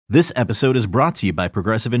This episode is brought to you by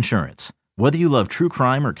Progressive Insurance. Whether you love true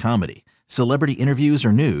crime or comedy, celebrity interviews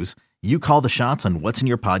or news, you call the shots on what's in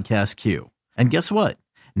your podcast queue. And guess what?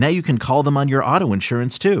 Now you can call them on your auto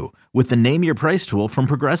insurance too with the Name Your Price tool from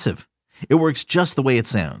Progressive. It works just the way it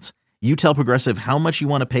sounds. You tell Progressive how much you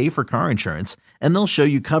want to pay for car insurance, and they'll show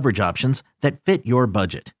you coverage options that fit your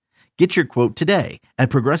budget. Get your quote today at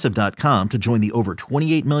Progressive.com to join the over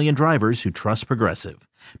 28 million drivers who trust Progressive.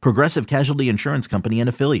 Progressive Casualty Insurance Company and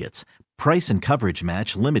Affiliates. Price and coverage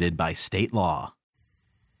match limited by state law.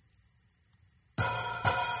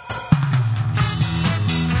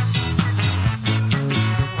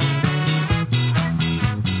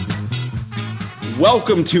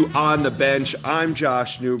 Welcome to On the Bench. I'm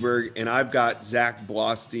Josh Newberg, and I've got Zach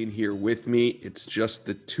Blostein here with me. It's just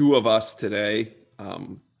the two of us today.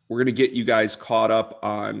 We're going to get you guys caught up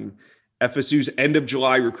on FSU's end of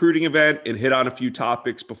July recruiting event and hit on a few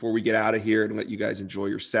topics before we get out of here and let you guys enjoy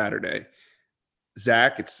your Saturday.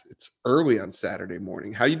 Zach, it's early on Saturday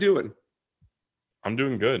morning. How you doing? I'm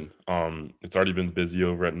doing good. It's already been busy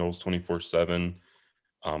over at Noles 24/7.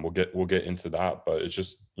 We'll get into that, but it's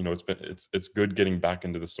just, it's good getting back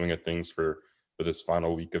into the swing of things for this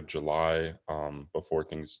final week of July before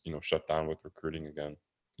things shut down with recruiting again.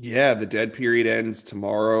 Yeah, the dead period ends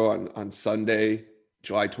tomorrow on Sunday,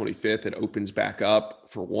 July 25th. It opens back up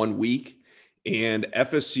for 1 week, and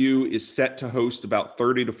FSU is set to host about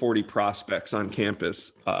 30 to 40 prospects on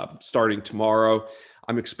campus starting tomorrow.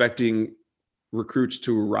 I'm expecting recruits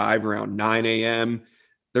to arrive around 9 a.m.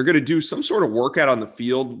 They're going to do some sort of workout on the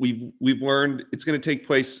field. We've learned it's going to take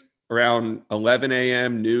place around 11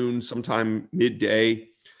 a.m., noon, sometime midday.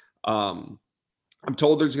 I'm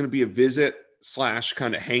told there's going to be a visit /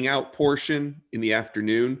 kind of hangout portion in the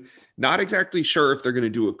afternoon. Not exactly sure if they're going to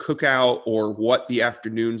do a cookout or what the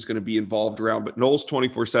afternoon's going to be involved around, but Noles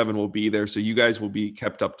 24/7 will be there. So you guys will be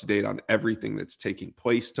kept up to date on everything that's taking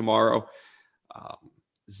place tomorrow.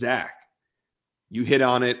 Zach, you hit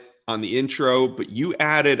on it on the intro, but you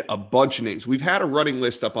added a bunch of names. We've had a running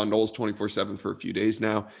list up on Noles 24/7 for a few days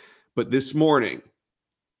now, but this morning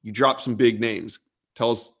you dropped some big names.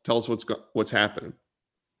 Tell us what's happening.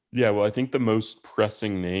 Yeah, well, I think the most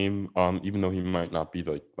pressing name, even though he might not be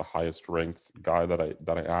like the highest ranked guy that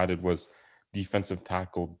I added, was defensive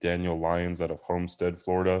tackle Daniel Lyons out of Homestead,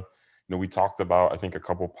 Florida. We talked about, I think a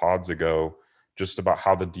couple pods ago, just about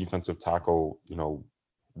how the defensive tackle,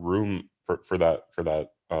 room for that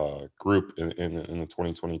group in the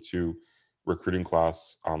 2022 recruiting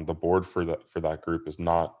class, the board for that group is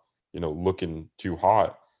not looking too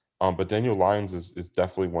hot. But Daniel Lyons is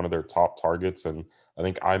definitely one of their top targets, and I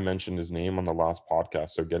think I mentioned his name on the last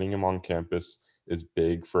podcast. So getting him on campus is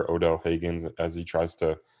big for Odell Haggins as he tries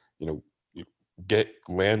to,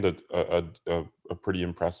 land a pretty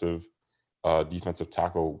impressive defensive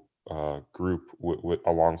tackle group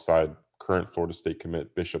alongside current Florida State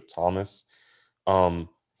commit Bishop Thomas. But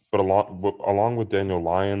along with Daniel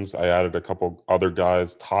Lyons, I added a couple other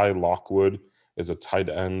guys. Ty Lockwood is a tight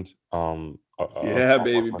end.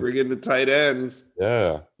 Baby, bring in the tight ends.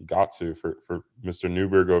 Yeah, you got to for Mr.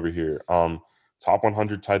 Newberg over here. Top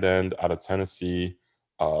 100 tight end out of Tennessee.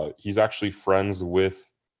 He's actually friends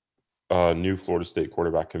with new Florida State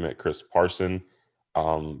quarterback commit Chris Parson.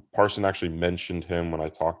 Parson actually mentioned him when I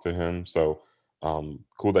talked to him. So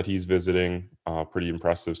cool that he's visiting. Pretty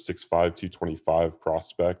impressive 6'5", 225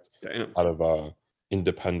 prospect. Damn. Out of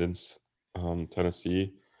Independence,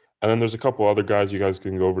 Tennessee. And then there's a couple other guys. You guys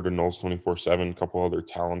can go over to Noles 24/7. A couple other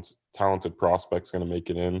talented prospects going to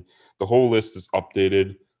make it in. The whole list is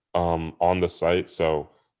updated on the site.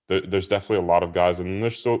 So there's definitely a lot of guys, and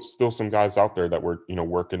there's still some guys out there that we're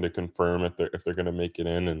working to confirm if they're going to make it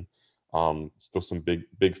in, and still some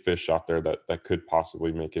big fish out there that could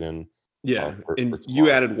possibly make it in. Yeah, and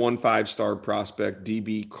you added 1 5-star prospect,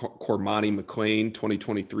 DB Cormani McClain,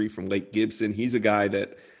 2023 from Lake Gibson. He's a guy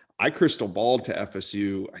that I crystal balled to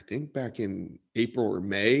FSU, I think back in April or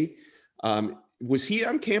May. Was he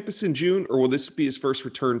on campus in June, or will this be his first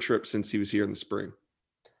return trip since he was here in the spring?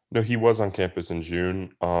 No, he was on campus in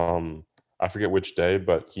June. I forget which day,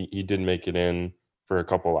 but he did make it in for a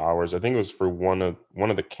couple hours. I think it was for one of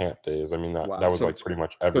the camp days. I mean, that was so, like pretty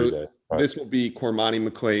much every day. But this will be Cormani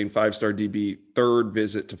McClain, 5-star DB, third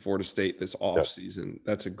visit to Florida State this offseason. Yep.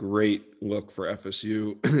 That's a great look for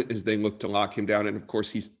FSU as they look to lock him down. And, of course,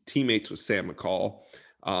 he's teammates with Sam McCall.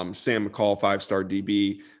 Sam McCall, 5-star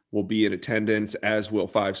DB, will be in attendance, as will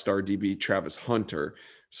 5-star DB Travis Hunter.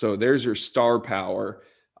 So there's your star power.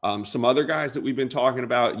 Some other guys that we've been talking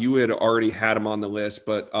about, you had already had them on the list,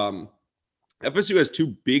 but FSU has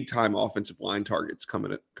two big-time offensive line targets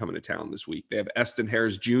coming to town this week. They have Eston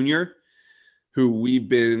Harris Jr., who we've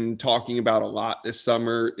been talking about a lot this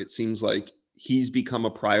summer. It seems like he's become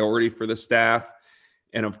a priority for the staff.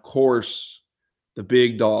 And of course, the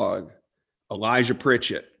big dog, Elijah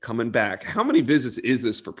Pritchett, coming back. How many visits is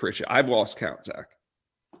this for Pritchett? I've lost count, Zach.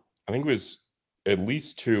 I think it was at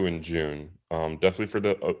least 2 in June. Definitely for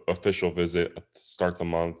the official visit to start the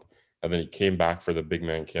month, and then he came back for the big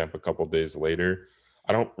man camp a couple days later.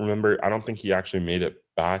 I don't think he actually made it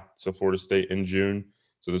back to Florida State in June.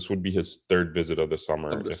 So this would be his 3rd visit of the summer.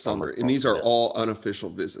 Of the summer. And these are all unofficial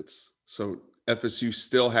visits. So FSU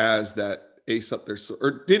still has that ace up there. So,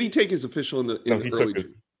 or did he take his official in the early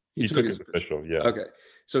June? He took his official, yeah. Okay.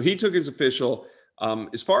 So he took his official.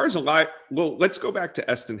 As far as let's go back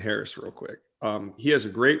to Eston Harris real quick. He has a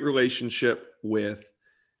great relationship with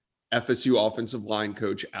FSU offensive line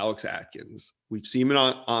coach Alex Atkins. We've seen him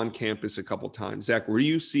on campus a couple times. Zach, where do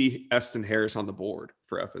you see Eston Harris on the board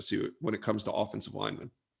for FSU when it comes to offensive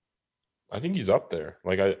linemen? I think he's up there.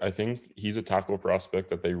 Like, I think he's a tackle prospect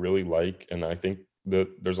that they really like, and I think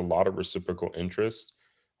that there's a lot of reciprocal interest.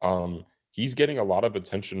 He's getting a lot of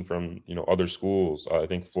attention from, other schools. I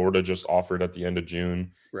think Florida just offered at the end of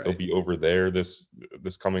June. Right. They'll be over there this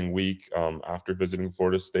coming week after visiting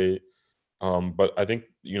Florida State. But I think,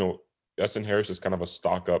 Eston Harris is kind of a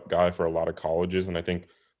stock up guy for a lot of colleges, and I think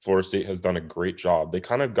Florida State has done a great job. They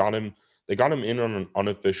kind of got him in on an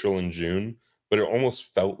unofficial in June, but it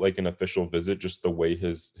almost felt like an official visit, just the way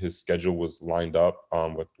his schedule was lined up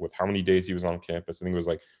with how many days he was on campus. I think it was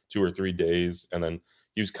like 2 or 3 days, and then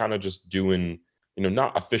he was kind of just doing,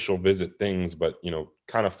 not official visit things, but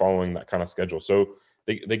kind of following that kind of schedule. So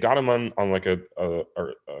they got him on like a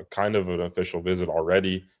kind of an official visit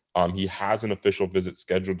already. He has an official visit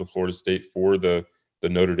scheduled to Florida State for the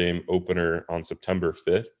Notre Dame opener on September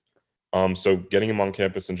 5th. So getting him on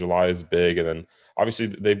campus in July is big, and then obviously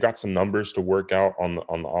they've got some numbers to work out on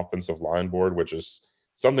the offensive line board, which is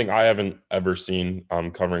something I haven't ever seen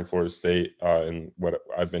covering Florida State in what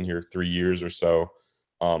I've been here 3 years or so.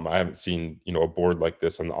 I haven't seen, a board like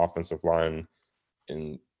this on the offensive line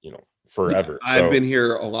in, forever. Yeah, I've been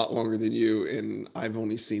here a lot longer than you, and I've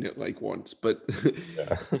only seen it like once. But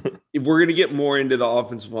yeah. We're going to get more into the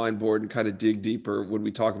offensive line board and kind of dig deeper when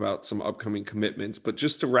we talk about some upcoming commitments. But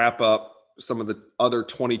just to wrap up some of the other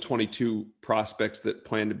 2022 prospects that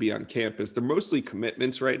plan to be on campus, they're mostly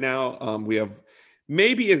commitments right now. We have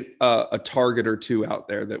maybe a target or two out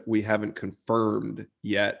there that we haven't confirmed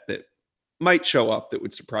yet that might show up that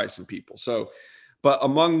would surprise some people. So, but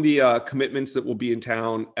among the commitments that will be in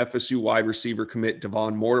town, FSU wide receiver commit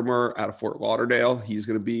Devon Mortimer out of Fort Lauderdale. He's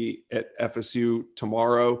going to be at FSU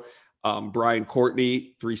tomorrow. Brian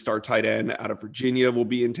Courtney, 3-star tight end out of Virginia, will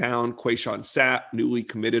be in town. Quayshawn Sapp, newly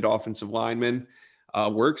committed offensive lineman.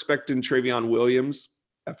 We're expecting Travion Williams,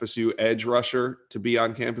 FSU edge rusher, to be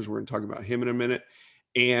on campus. We're going to talk about him in a minute.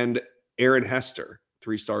 And Aaron Hester,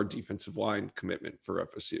 3-star defensive line commitment for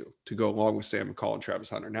FSU, to go along with Sam McCall and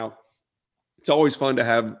Travis Hunter. Now, it's always fun to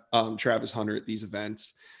have Travis Hunter at these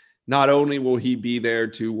events. Not only will he be there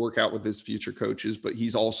to work out with his future coaches, but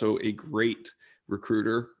he's also a great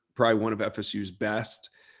recruiter, probably one of FSU's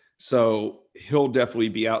best. So he'll definitely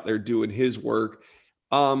be out there doing his work.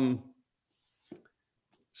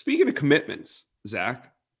 Speaking of commitments,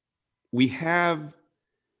 Zach, we have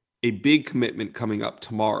a big commitment coming up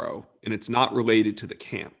tomorrow, and it's not related to the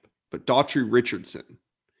camp, but Daughtry Richardson,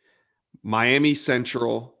 Miami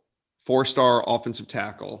Central, 4-star offensive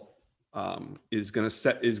tackle, is going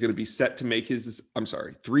to be set to make his,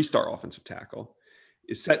 3-star offensive tackle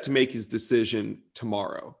is set to make his decision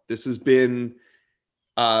tomorrow. This has been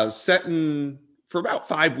set for about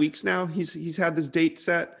 5 weeks now. He's had this date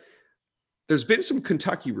set. There's been some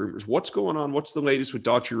Kentucky rumors. What's going on? What's the latest with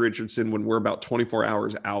Daughtry Richardson when we're about 24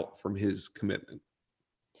 hours out from his commitment?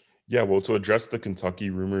 Yeah, well, to address the Kentucky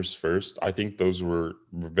rumors first, I think those were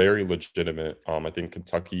very legitimate. I think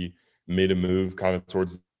Kentucky made a move kind of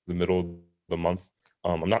towards the middle of the month.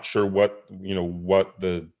 I'm not sure what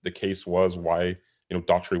the case was, why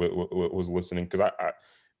Daughtry was listening, because I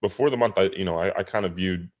before the month, I kind of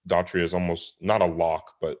viewed Daughtry as almost not a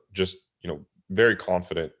lock, but just very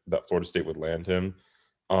confident that Florida State would land him.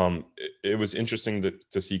 It was interesting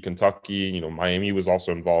to see Kentucky. Miami was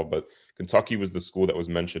also involved, but Kentucky was the school that was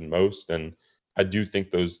mentioned most, and I do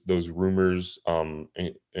think those rumors and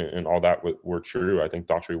all that were true. I think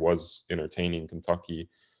Daughtry was entertaining Kentucky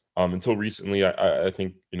until recently. I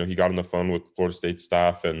think he got on the phone with Florida State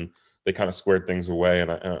staff and they kind of squared things away, and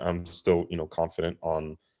I'm still confident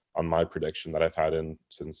on my prediction that I've had in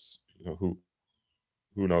since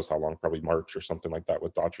who knows how long, probably March or something like that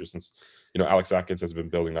with Daughtry, since Alex Atkins has been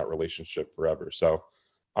building that relationship forever. So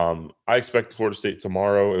I expect Florida State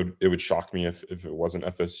tomorrow. It would shock me if it wasn't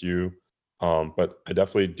FSU. But I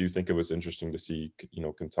definitely do think it was interesting to see,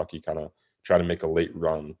 Kentucky kind of try to make a late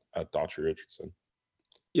run at Daughtry Richardson.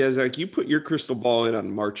 Yeah, Zach, you put your crystal ball in on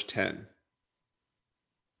March 10.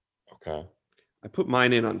 Okay. I put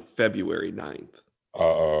mine in on February 9th.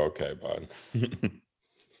 Okay, bud.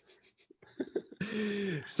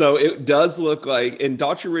 So it does look like, and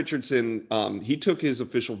Daughtry Richardson, he took his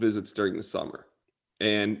official visits during the summer,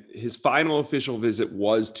 and his final official visit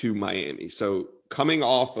was to Miami. So coming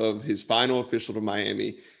off of his final official to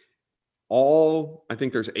Miami, I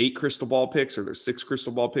think there's 8 crystal ball picks, or there's 6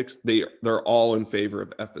 crystal ball picks. They're all in favor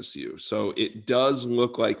of FSU. So it does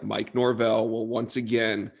look like Mike Norvell will once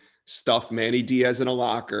again stuff Manny Diaz in a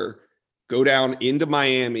locker, go down into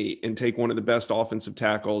Miami and take one of the best offensive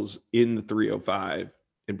tackles in the 305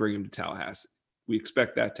 and bring him to Tallahassee. We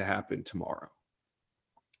expect that to happen tomorrow.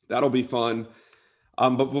 That'll be fun.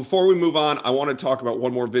 But before we move on, I want to talk about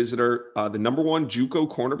one more visitor. The number 1 JUCO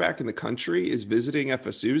cornerback in the country is visiting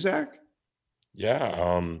FSU, Zach.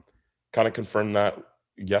 Yeah, kind of confirmed that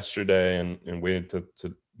yesterday and waited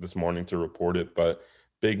to this morning to report it. But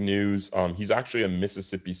big news, he's actually a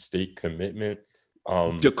Mississippi State commitment.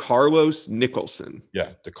 DeCarlos Nicholson.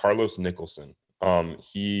 Yeah, DeCarlos Nicholson.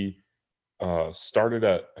 He started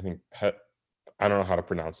at, I think, I don't know how to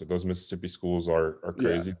pronounce it. Those Mississippi schools are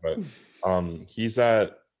crazy, but he's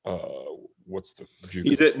at what's the JUCO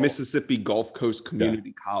He's at Mississippi Gulf Coast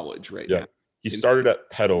Community College right now. He started at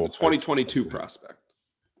Petal. 2022 prospect.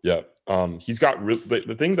 Yeah. He's got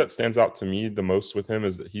the thing that stands out to me the most with him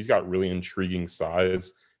is that he's got really intriguing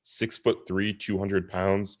size, 6'3", 200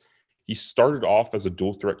 pounds. He started off as a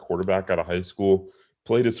dual threat quarterback out of high school,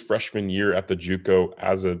 played his freshman year at the JUCO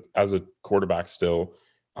as a quarterback still.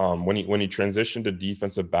 When he transitioned to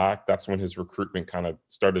defensive back, that's when his recruitment kind of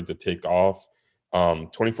started to take off.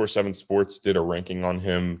 24/7 Sports did a ranking on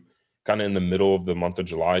him kind of in the middle of the month of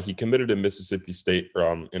July. He committed to Mississippi State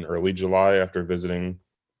in early July after visiting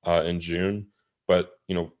in June. But,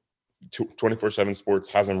 24/7 Sports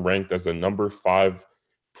has him ranked as a number 5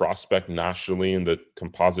 prospect nationally in the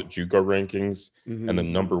composite JUCO rankings and the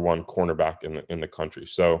number 1 cornerback in the country.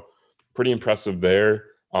 So pretty impressive there.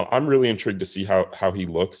 I'm really intrigued to see how he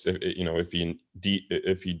looks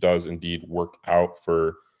if he does indeed work out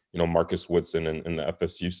for Marcus Woodson and the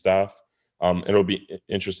FSU staff. It'll be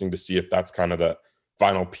interesting to see if that's kind of the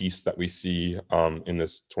final piece that we see in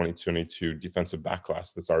this 2022 defensive back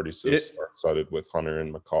class that's already so star-studded with Hunter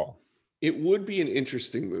and McCall. It would be an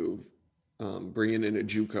interesting move bringing in a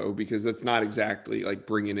JUCO, because that's not exactly like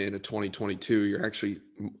bringing in a 2022.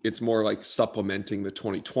 It's more like supplementing the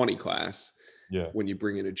 2020 class. Yeah. When you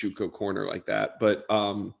bring in a JUCO corner like that. But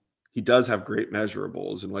he does have great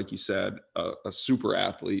measurables. And like you said, a super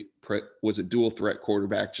athlete, was a dual threat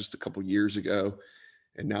quarterback just a couple years ago.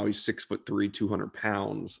 And now he's 6'3", 200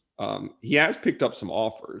 pounds. He has picked up some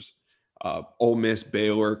offers, Ole Miss,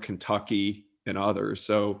 Baylor, Kentucky, and others.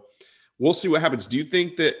 So we'll see what happens. Do you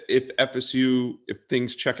think that if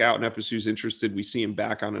things check out and FSU's interested, we see him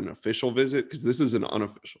back on an official visit? Because this is an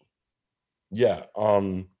unofficial. Yeah.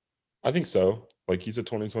 I think so. Like, he's a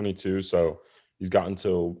 2022, so he's got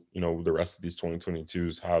until, the rest of these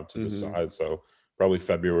 2022s have to decide. So probably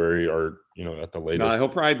February or, at the latest. No, he'll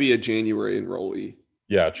probably be a January enrollee.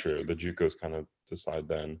 Yeah, true. The JUCOs kind of decide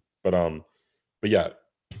then. But yeah,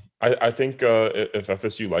 I think if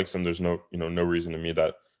FSU likes him, there's no reason to me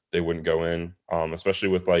that they wouldn't go in, especially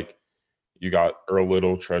with you got Earl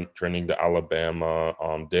Little trending to Alabama,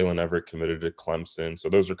 Dalen Everett committed to Clemson. So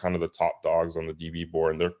those are kind of the top dogs on the DB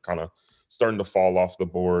board, and they're kind of starting to fall off the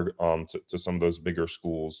board to some of those bigger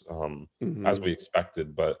schools as we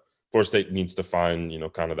expected. But Florida State needs to find,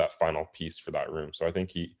 kind of that final piece for that room. So I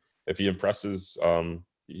think if he impresses,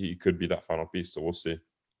 he could be that final piece. So we'll see.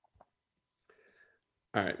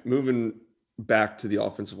 All right, moving back to the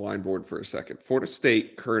offensive line board for a second. Florida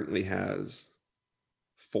State currently has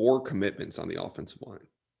 4 commitments on the offensive line.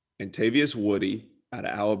 Antavius Woody out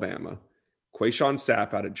of Alabama, Quayshawn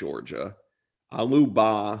Sapp out of Georgia, Alu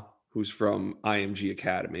Ba, who's from IMG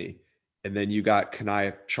Academy, and then you got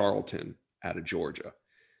Kanaya Charlton out of Georgia.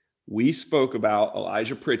 We spoke about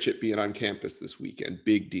Elijah Pritchett being on campus this weekend.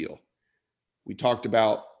 Big deal. We talked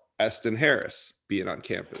about Eston Harris being on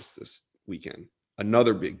campus this weekend.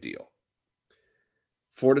 Another big deal.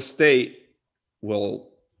 Florida State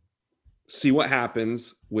will see what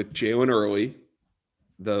happens with Jalen Early,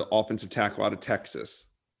 the offensive tackle out of Texas.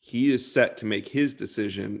 He is set to make his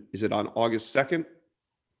decision. Is it on August 2nd?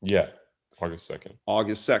 Yeah, August 2nd.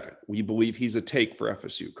 August 2nd. We believe he's a take for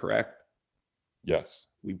FSU, correct? Yes.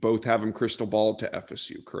 We both have him crystal ball to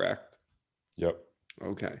FSU, correct? Yep.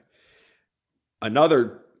 Okay.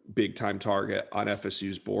 Another big time target on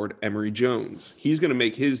FSU's board, Emory Jones. He's going to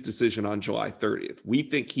make his decision on July 30th. We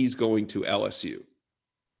think he's going to LSU.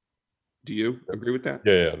 Do you agree with that?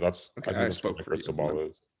 Yeah, that's okay. I think I that's spoke what the for you. crystal ball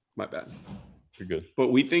is. My bad. You're good. But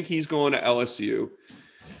we think he's going to LSU.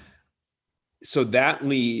 So that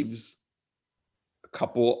leaves a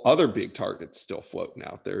couple other big targets still floating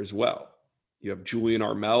out there as well. You have Julian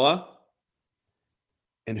Armella.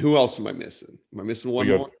 And who else am I missing? Am I missing one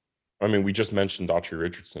more? I mean, we just mentioned Daughtry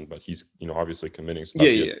Richardson, but he's, obviously committing. So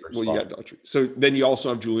yeah. Well, you got Daughtry. So then you also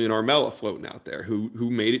have Julian Armella floating out there who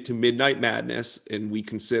made it to Midnight Madness, and we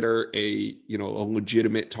consider a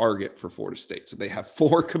legitimate target for Florida State. So they have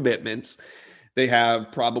 4 commitments. They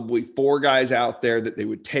have probably 4 guys out there that they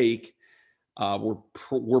would take.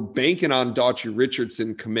 We're banking on Daughtry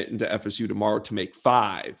Richardson committing to FSU tomorrow to make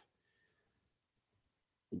 5.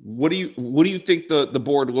 What do you think the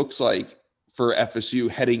board looks like for FSU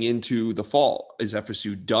heading into the fall? Is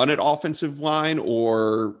FSU done at offensive line,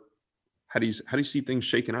 or how do you see things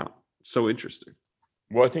shaking out? So interesting.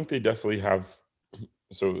 Well, I think they definitely have.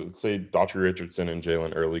 So let's say Daughtry Richardson and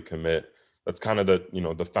Jalen Early commit. That's kind of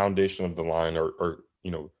the foundation of the line, or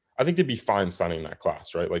I think they'd be fine signing that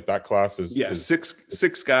class, right? Like that class is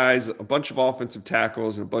six guys, a bunch of offensive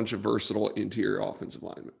tackles, and a bunch of versatile interior offensive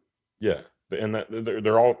linemen. Yeah, and that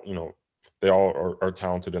they're all they all are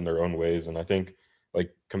talented in their own ways, and I think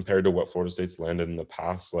like compared to what Florida State's landed in the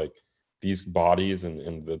past, like these bodies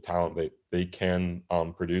and the talent they can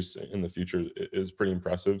produce in the future is pretty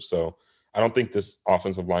impressive. So I don't think this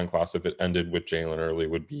offensive line class, if it ended with Jalen Early,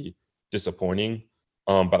 would be disappointing.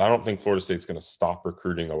 But I don't think Florida State's going to stop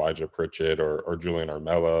recruiting Elijah Pritchett or Julian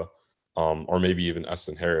Armella, or maybe even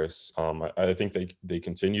Esten Harris. I think they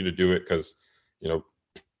continue to do it because,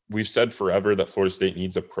 we've said forever that Florida State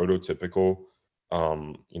needs a prototypical,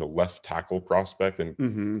 left tackle prospect. And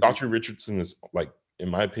Daughtry Richardson is, like, in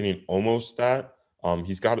my opinion, almost that.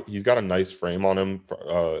 He's got a nice frame on him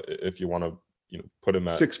if you want to, put him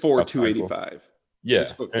at 6'4", 285. Yeah.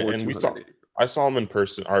 6'4", and I saw him in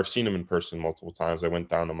person, or I've seen him in person multiple times. I went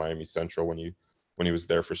down to Miami Central when he was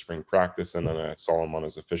there for spring practice, and then I saw him on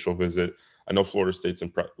his official visit. I know Florida State's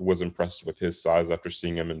was impressed with his size after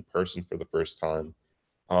seeing him in person for the first time.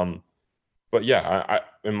 But yeah, I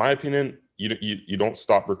in my opinion, you don't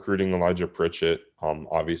stop recruiting Elijah Pritchett,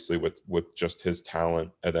 obviously with just his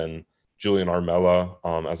talent, and then Julian Armella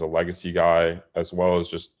as a legacy guy, as well as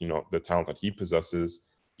just the talent that he possesses.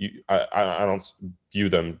 I don't view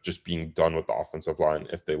them just being done with the offensive line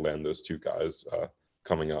if they land those 2 guys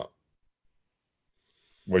coming up.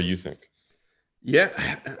 What do you think? Yeah,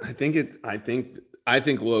 I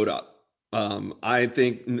think load up. I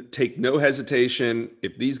think take no hesitation.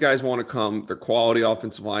 If these guys want to come, they're quality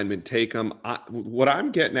offensive linemen, take them. What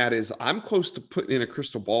I'm getting at is I'm close to putting in a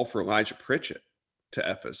crystal ball for Elijah Pritchett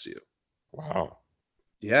to FSU. Wow.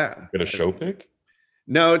 Yeah. Get a show pick?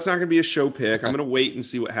 No, it's not going to be a show pick. I'm going to wait and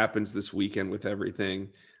see what happens this weekend with everything.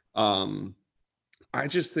 I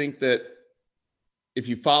just think that if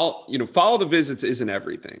you follow the visits isn't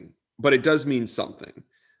everything, but it does mean something.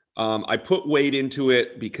 I put weight into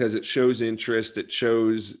it because it shows interest. It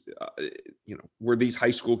shows, where these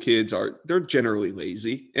high school kids they're generally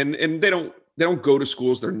lazy and they don't go to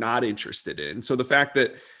schools they're not interested in. So the fact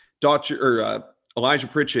that Elijah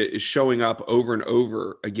Pritchett is showing up over and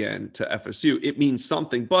over again to FSU, it means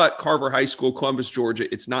something. But Carver High School, Columbus,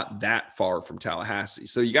 Georgia, it's not that far from Tallahassee.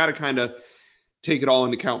 So you got to kind of take it all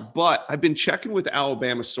into account. But I've been checking with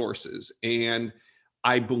Alabama sources, and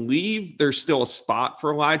I believe there's still a spot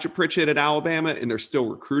for Elijah Pritchett at Alabama, and they're still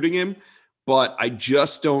recruiting him. But I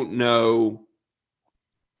just don't know.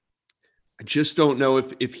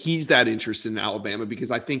 If he's that interested in Alabama,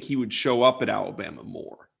 because I think he would show up at Alabama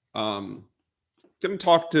more. Going to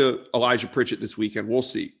talk to Elijah Pritchett this weekend. We'll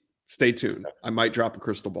see. Stay tuned. I might drop a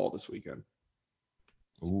crystal ball this weekend.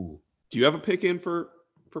 Ooh. Do you have a pick in for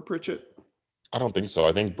Pritchett? I don't think so.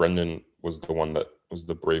 I think Brendan was the one that was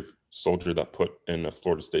the brave soldier that put in a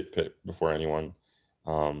Florida State pick before anyone.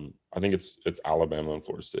 I think it's Alabama and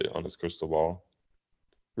Florida State on his crystal ball.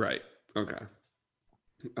 Right. Okay.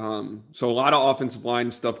 So a lot of offensive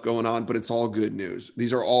line stuff going on, but it's all good news.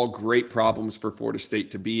 These are all great problems for Florida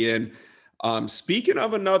State to be in. Speaking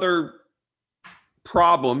of another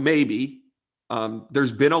problem, maybe,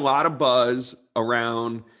 there's been a lot of buzz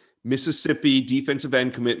around Mississippi defensive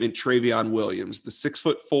end commitment Travion Williams, the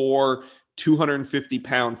 6'4",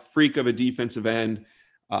 250-pound freak of a defensive end,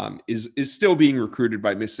 is still being recruited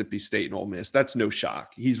by Mississippi State and Ole Miss. That's no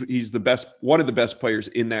shock. He's the best, one of the best players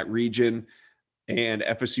in that region, and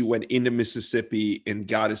FSU went into Mississippi and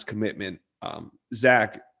got his commitment.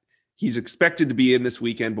 Zach, He's expected to be in this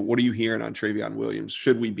weekend, but what are you hearing on Trevion Williams?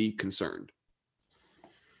 Should we be concerned?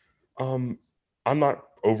 I'm not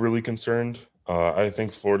overly concerned. I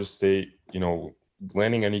think Florida State,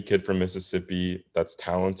 landing any kid from Mississippi that's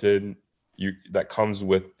talented, that comes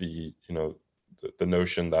with the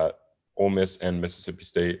notion that Ole Miss and Mississippi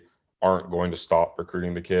State aren't going to stop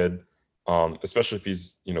recruiting the kid, especially if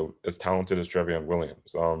he's as talented as Trevion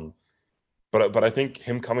Williams. But I think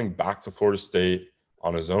him coming back to Florida State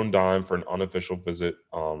on his own dime for an unofficial visit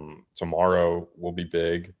tomorrow will be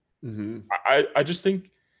big. Mm-hmm. I just think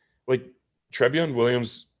like Trevion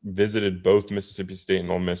Williams visited both Mississippi State and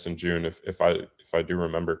Ole Miss in June, if I do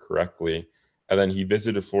remember correctly, and then he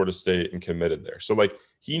visited Florida State and committed there. So like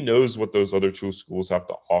he knows what those other two schools have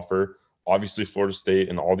to offer. Obviously, Florida State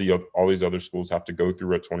and all these other schools have to go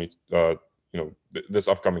through this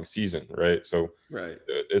upcoming season, right? So right,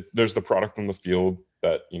 there's the product on the field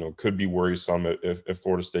that could be worrisome if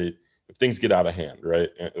Florida State, if things get out of hand, right?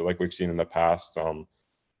 Like we've seen in the past.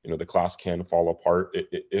 The class can fall apart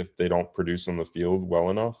if they don't produce on the field well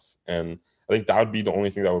enough. And I think that would be the only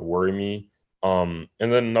thing that would worry me. And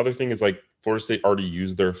then another thing is like Florida State already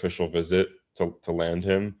used their official visit to land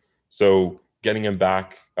him. So getting him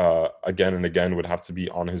back again and again would have to be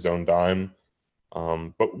on his own dime.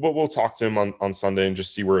 But we'll talk to him on Sunday and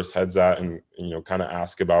just see where his head's at and kind of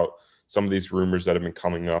ask about some of these rumors that have been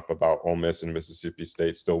coming up about Ole Miss and Mississippi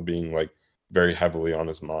State still being like very heavily on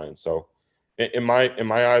his mind. So in my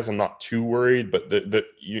eyes, I'm not too worried, but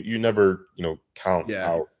you never count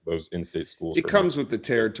out those in-state schools. It comes with the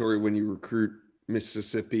territory when you recruit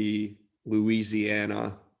Mississippi,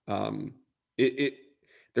 Louisiana.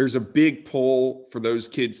 There's a big pull for those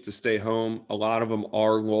kids to stay home. A lot of them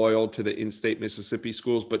are loyal to the in-state Mississippi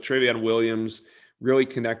schools, but Trevion Williams really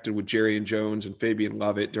connected with Jerrion Jones and Fabian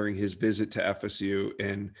Lovett during his visit to FSU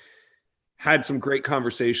and had some great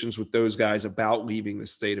conversations with those guys about leaving the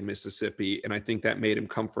state of Mississippi. And I think that made him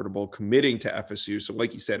comfortable committing to FSU. So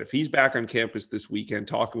like you said, if he's back on campus this weekend,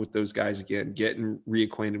 talking with those guys again, getting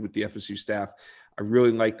reacquainted with the FSU staff, I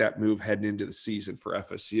really like that move heading into the season for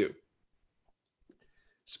FSU.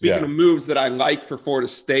 Speaking of moves that I like for Florida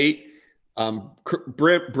State,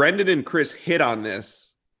 Brendan and Chris hit on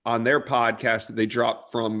this on their podcast that they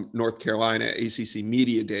dropped from North Carolina ACC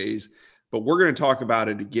Media Days, but we're going to talk about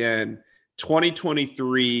it again.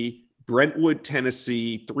 2023 Brentwood,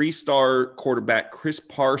 Tennessee, 3-star quarterback Chris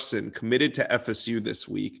Parson committed to FSU this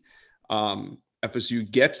week. FSU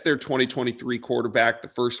gets their 2023 quarterback, the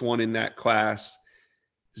first one in that class.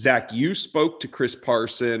 Zach, you spoke to Chris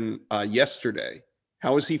Parson yesterday.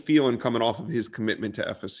 How is he feeling coming off of his commitment to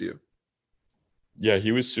FSU? Yeah,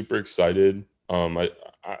 he was super excited.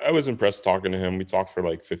 I was impressed talking to him. We talked for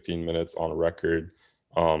like 15 minutes on a record.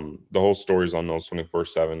 The whole story's on Noles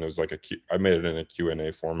 24/7. It was like I made it in a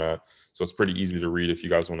Q&A format, so it's pretty easy to read if you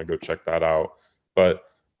guys want to go check that out. But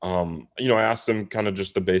I asked him kind of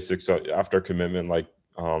just the basics after commitment, like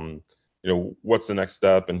what's the next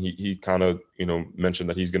step, and he kind of mentioned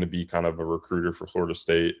that he's going to be kind of a recruiter for Florida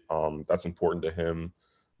State. That's important to him.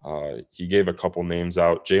 He gave a couple names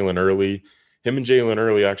out. Jalen Early. Him and Jalen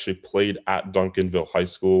Early actually played at Duncanville High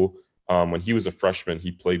School. When he was a freshman,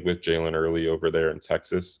 he played with Jalen Early over there in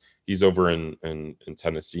Texas. He's over in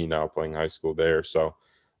Tennessee now playing high school there. So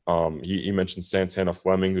he mentioned Santana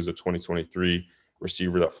Fleming, who's a 2023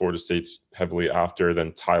 receiver that Florida State's heavily after.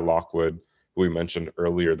 Then Ty Lockwood, who we mentioned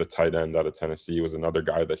earlier, the tight end out of Tennessee, was another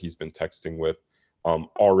guy that he's been texting with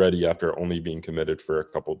already after only being committed for a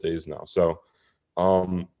couple of days now. So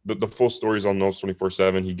the full story's on Noles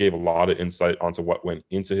 24/7. He gave a lot of insight onto what went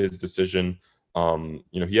into his decision.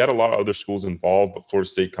 He had a lot of other schools involved, but Florida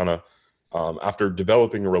State kind of, after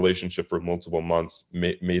developing a relationship for multiple months,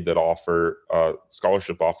 made that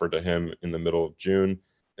scholarship offer to him in the middle of June.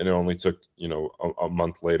 And it only took, a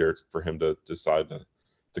month later for him to decide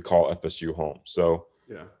to call FSU home. So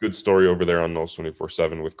yeah, good story over there on Noles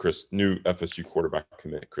 24/7 with new FSU quarterback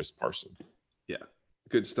commit, Chris Parson. Yeah.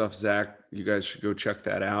 Good stuff, Zach. You guys should go check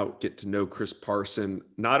that out. Get to know Chris Parson.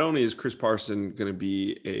 Not only is Chris Parson going to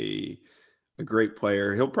be a great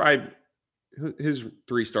player, his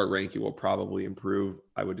 3-star ranking will probably improve,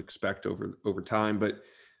 I would expect over time, but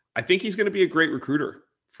I think he's going to be a great recruiter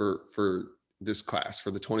for this class,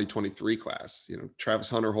 for the 2023 class. Travis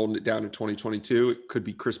Hunter holding it down in 2022. It could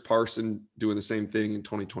be Chris Parson doing the same thing in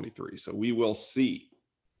 2023. So we will see.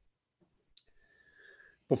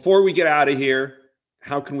 Before we get out of here,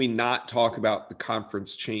 how can we not talk about the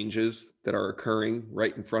conference changes that are occurring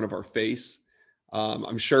right in front of our face?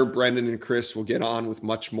 I'm sure Brendan and Chris will get on with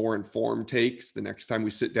much more informed takes the next time we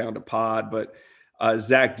sit down to pod, but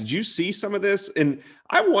Zach, did you see some of this? And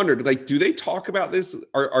I wondered, like, do they talk about this?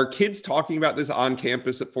 Are kids talking about this on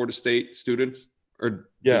campus at Florida State, students, or does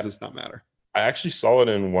Yeah, this not matter? I actually saw it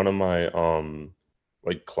in one of my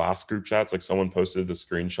like class group chats. Like someone posted the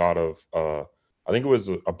screenshot of I think it was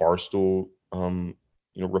a Barstool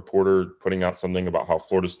reporter putting out something about how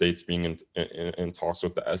Florida State's being in talks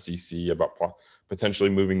with the SEC about potentially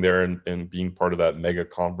moving there and being part of that mega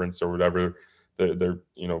conference or whatever they're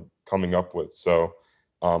coming up with. So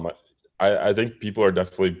I think people are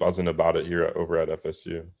definitely buzzing about it here over at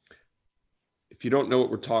FSU. If you don't know what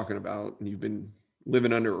we're talking about and you've been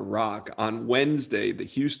living under a rock, on Wednesday, the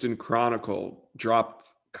Houston Chronicle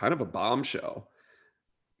dropped kind of a bombshell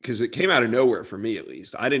because it came out of nowhere for me, at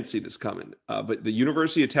least. I didn't see this coming. But the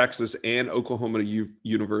University of Texas and Oklahoma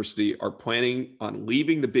University are planning on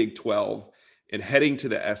leaving the Big 12 and heading to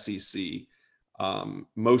the SEC,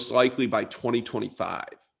 most likely by 2025.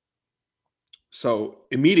 So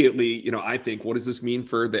immediately, I think, what does this mean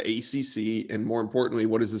for the ACC? And more importantly,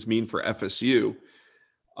 what does this mean for FSU?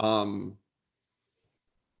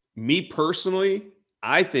 Me personally,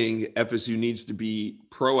 I think FSU needs to be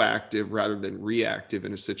proactive rather than reactive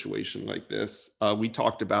in a situation like this. We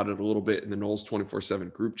talked about it a little bit in the Noles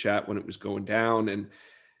 24/7 group chat when it was going down. And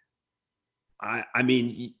I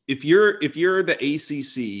mean, if you're the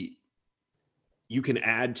ACC, you can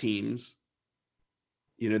add teams.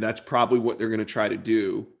 That's probably what they're going to try to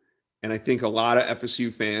do. And I think a lot of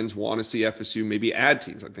FSU fans want to see FSU maybe add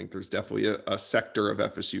teams. I think there's definitely a sector of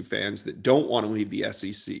FSU fans that don't want to leave the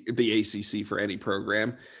ACC for any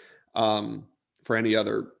program, for any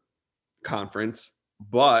other conference.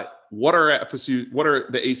 But what are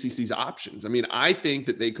the ACC's options? I mean, I think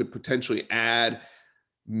that they could potentially add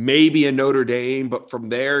maybe a Notre Dame, but from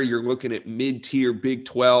there you're looking at mid-tier Big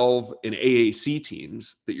 12 and AAC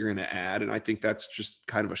teams that you're going to add. And I think that's just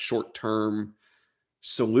kind of a short-term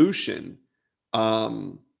solution.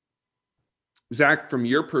 Zach, from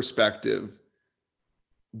your perspective,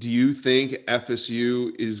 do you think the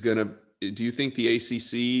ACC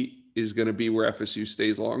is going to be where FSU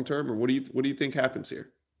stays long-term, or what do you think happens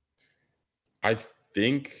here? I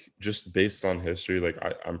think just based on history, like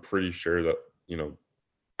I'm pretty sure that,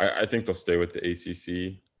 I think they'll stay with the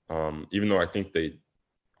ACC. Even though I think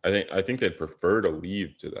they'd prefer to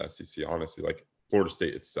leave to the SEC, honestly, like Florida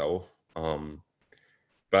State itself.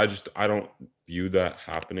 But I don't view that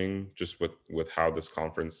happening just with how this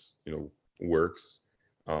conference, works.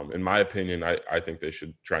 In my opinion, I think they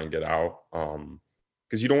should try and get out.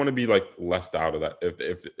 Because you don't want to be like left out of that.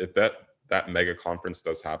 If that mega conference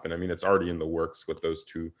does happen, I mean, it's already in the works with those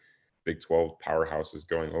two Big 12 powerhouses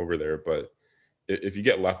going over there. But if you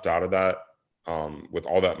get left out of that, with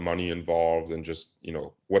all that money involved and just,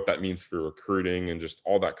 what that means for recruiting and just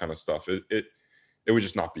all that kind of stuff, it would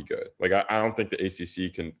just not be good. Like, I don't think the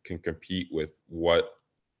ACC can compete with what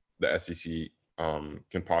the SEC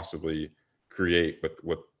can possibly create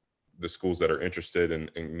with the schools that are interested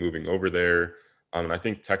in moving over there. And I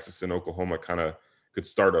think Texas and Oklahoma kind of could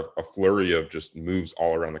start a flurry of just moves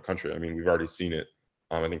all around the country. I mean, we've already seen it.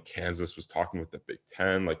 I think Kansas was talking with the Big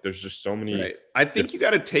Ten. Like, there's just so many. Right. I think you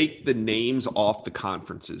got to take the names off the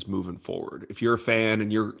conferences moving forward. If you're a fan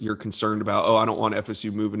and you're concerned about, I don't want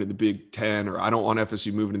FSU moving to the Big Ten, or I don't want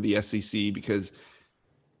FSU moving to the SEC, because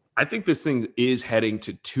I think this thing is heading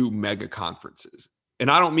to two mega conferences.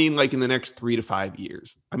 And I don't mean like in the next 3 to 5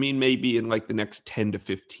 years. I mean, maybe in like the next 10 to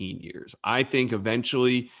 15 years. I think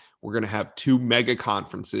eventually we're going to have two mega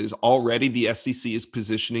conferences. Already the SEC is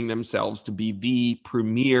positioning themselves to be the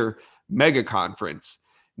premier mega conference.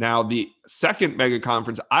 Now, the second mega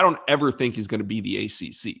conference, I don't ever think is going to be the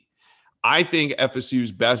ACC. I think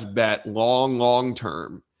FSU's best bet long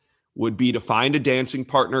term would be to find a dancing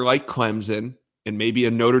partner like Clemson and maybe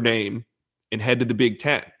a Notre Dame and head to the Big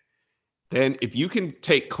Ten. Then if you can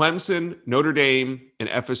take Clemson, Notre Dame, and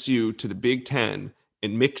FSU to the Big Ten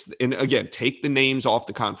and mix, and again, take the names off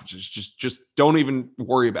the conferences, just don't even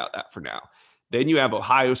worry about that for now. Then you have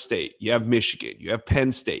Ohio State, you have Michigan, you have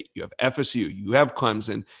Penn State, you have FSU, you have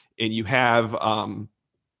Clemson, and you have a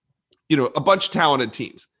bunch of talented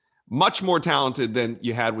teams, much more talented than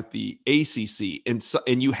you had with the ACC,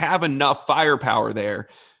 and you have enough firepower there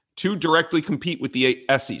to directly compete with the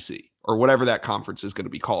SEC or whatever that conference is going to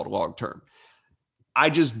be called long term. I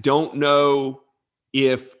just don't know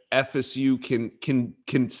if FSU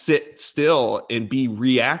can sit still and be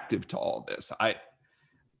reactive to all this.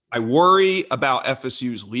 I worry about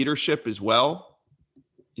FSU's leadership as well.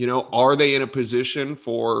 Are they in a position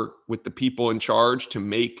with the people in charge to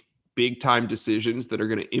make big time decisions that are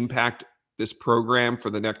going to impact this program for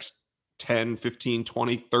the next 10, 15,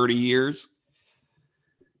 20, 30 years?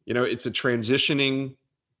 It's a transitioning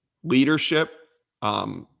leadership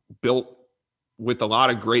built with a lot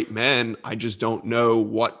of great men. I just don't know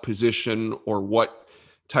what position or what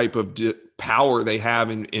type of power they have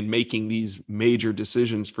in making these major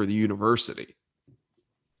decisions for the university.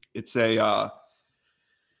 It's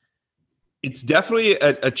definitely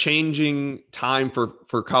a changing time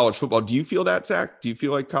for college football. Do you feel that, Zach? Do you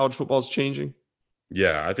feel like college football is changing?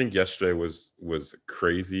 Yeah, I think yesterday was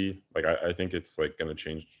crazy. Like, I think it's like going to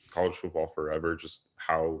change college football forever. Just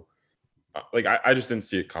how, I just didn't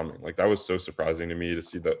see it coming. Like, that was so surprising to me to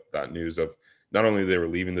see that news of not only they were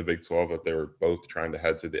leaving the Big 12, but they were both trying to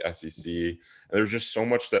head to the SEC. And there was just so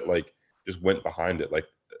much that just went behind it,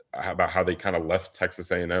 about how they kind of left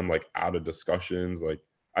Texas A&M out of discussions.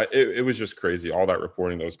 It was just crazy, all that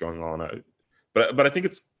reporting that was going on. But I think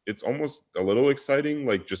it's almost a little exciting,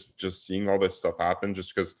 just seeing all this stuff happen,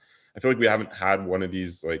 just because I feel like we haven't had one of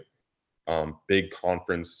these big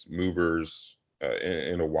conference movers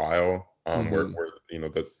in a while, where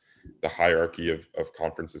the hierarchy of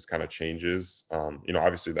conferences kind of changes.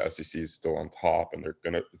 Obviously the SEC is still on top, and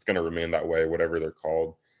it's gonna remain that way, whatever they're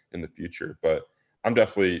called in the future. But I'm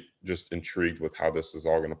definitely just intrigued with how this is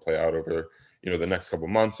all going to play out over the next couple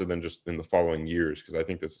of months, and then just in the following years, because I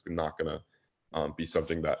think this is not going to be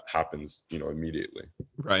something that happens immediately.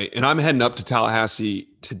 Right. And I'm heading up to Tallahassee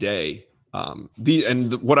today.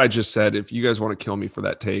 What I just said, if you guys want to kill me for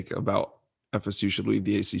that take about FSU should leave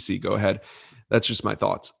the ACC, go ahead. That's just my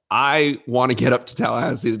thoughts. I want to get up to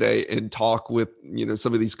Tallahassee today and talk with,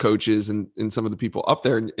 some of these coaches and some of the people up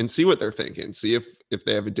there and see what they're thinking, see if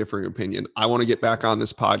they have a differing opinion. I want to get back on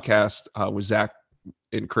this podcast with Zach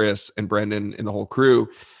and Chris and Brendan and the whole crew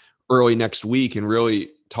early next week and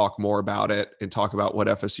really talk more about it and talk about what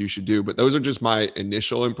FSU should do. But those are just my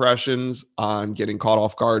initial impressions on getting caught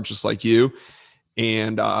off guard, just like you.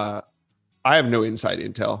 And I have no inside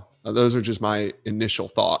intel. Those are just my initial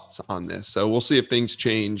thoughts on this. So we'll see if things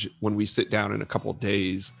change when we sit down in a couple of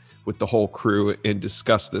days with the whole crew and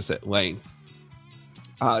discuss this at length.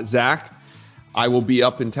 Zach, I will be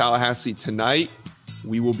up in Tallahassee tonight.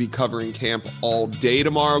 We will be covering camp all day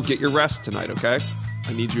tomorrow. Get your rest tonight, okay?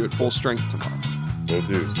 I need you at full strength tomorrow. Will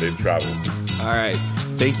do. Safe travels. All right.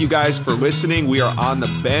 Thank you guys for listening. We are on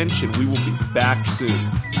the bench, and we will be back soon.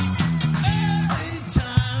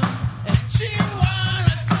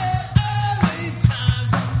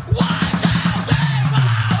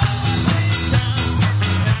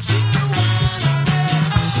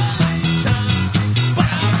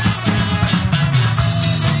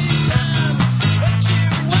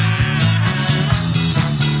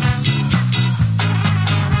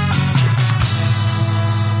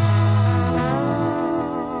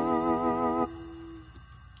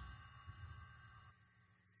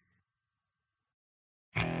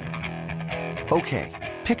 Okay,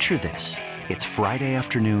 picture this. It's Friday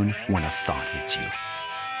afternoon when a thought hits you.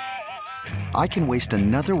 I can waste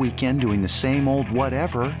another weekend doing the same old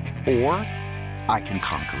whatever, or I can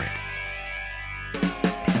conquer it.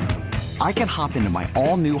 I can hop into my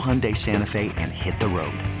all-new Hyundai Santa Fe and hit the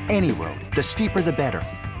road. Any road. The steeper, the better.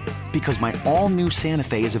 Because my all-new Santa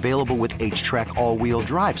Fe is available with H-Track all-wheel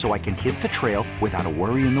drive, so I can hit the trail without a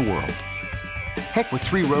worry in the world. Heck, with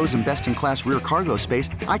 3 rows and best-in-class rear cargo space,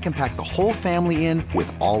 I can pack the whole family in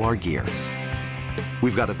with all our gear.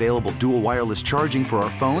 We've got available dual wireless charging for our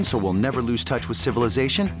phones, so we'll never lose touch with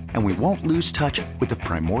civilization, and we won't lose touch with the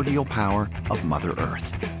primordial power of Mother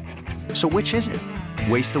Earth. So which is it?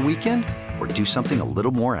 Waste the weekend or do something a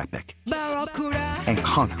little more epic? And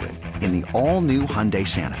conquer it in the all-new Hyundai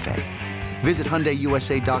Santa Fe. Visit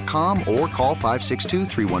HyundaiUSA.com or call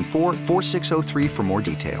 562-314-4603 for more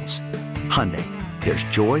details. Hyundai, there's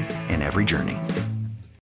joy in every journey.